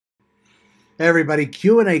Hey everybody,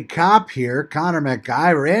 Q&A Cop here, Connor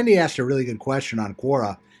McIver. Andy asked a really good question on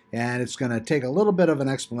Quora, and it's going to take a little bit of an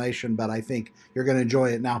explanation, but I think you're going to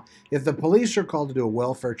enjoy it. Now, if the police are called to do a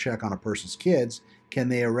welfare check on a person's kids, can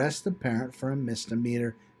they arrest the parent for a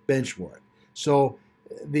misdemeanor bench warrant? So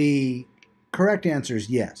the correct answer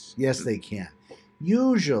is yes. Yes, they can.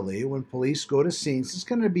 Usually, when police go to scenes, it's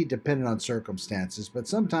going to be dependent on circumstances, but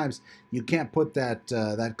sometimes you can't put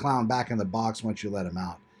that clown back in the box once you let him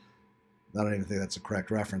out. I don't even think that's a correct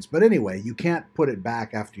reference. But anyway, you can't put it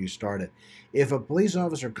back after you start it. If a police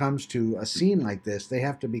officer comes to a scene like this, they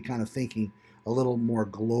have to be kind of thinking a little more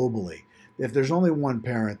globally. If there's only one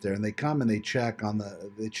parent there and they come and they check on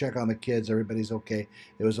the kids, everybody's okay.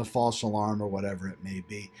 It was a false alarm or whatever it may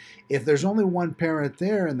be. If there's only one parent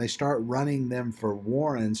there and they start running them for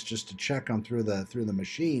warrants just to check them through the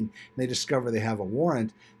machine, and they discover they have a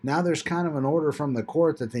warrant, now there's kind of an order from the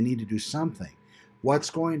court that they need to do something.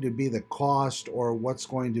 What's going to be the cost, or what's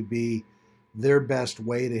going to be their best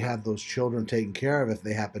way to have those children taken care of if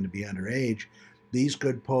they happen to be underage? These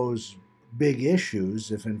could pose big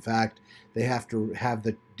issues if in fact they have to have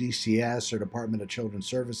the DCS or Department of Children's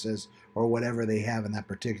Services or whatever they have in that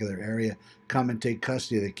particular area come and take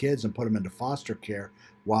custody of the kids and put them into foster care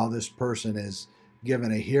while this person is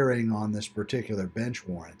given a hearing on this particular bench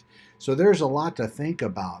warrant. So there's a lot to think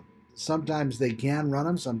about. Sometimes they can run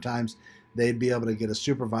them, sometimes they'd be able to get a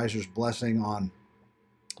supervisor's blessing on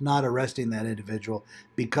not arresting that individual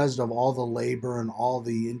because of all the labor and all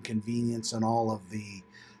the inconvenience and all of the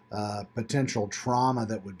potential trauma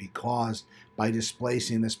that would be caused by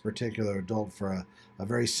displacing this particular adult for a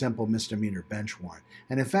very simple misdemeanor bench warrant.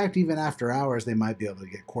 And in fact, even after hours, they might be able to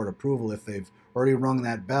get court approval if they've already rung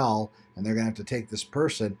that bell and they're going to have to take this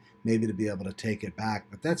person, maybe to be able to take it back.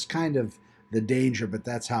 But that's kind of the danger, but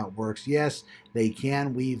that's how it works. Yes, they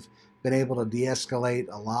can. We've been able to de-escalate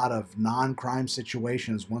a lot of non-crime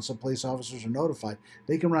situations. Once the police officers are notified,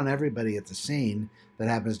 they can run everybody at the scene that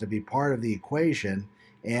happens to be part of the equation,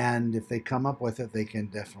 and if they come up with it, they can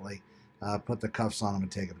definitely put the cuffs on them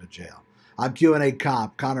and take them to jail. I'm Q&A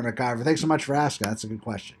Cop, Connor McIver. Thanks so much for asking. That's a good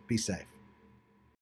question. Be safe.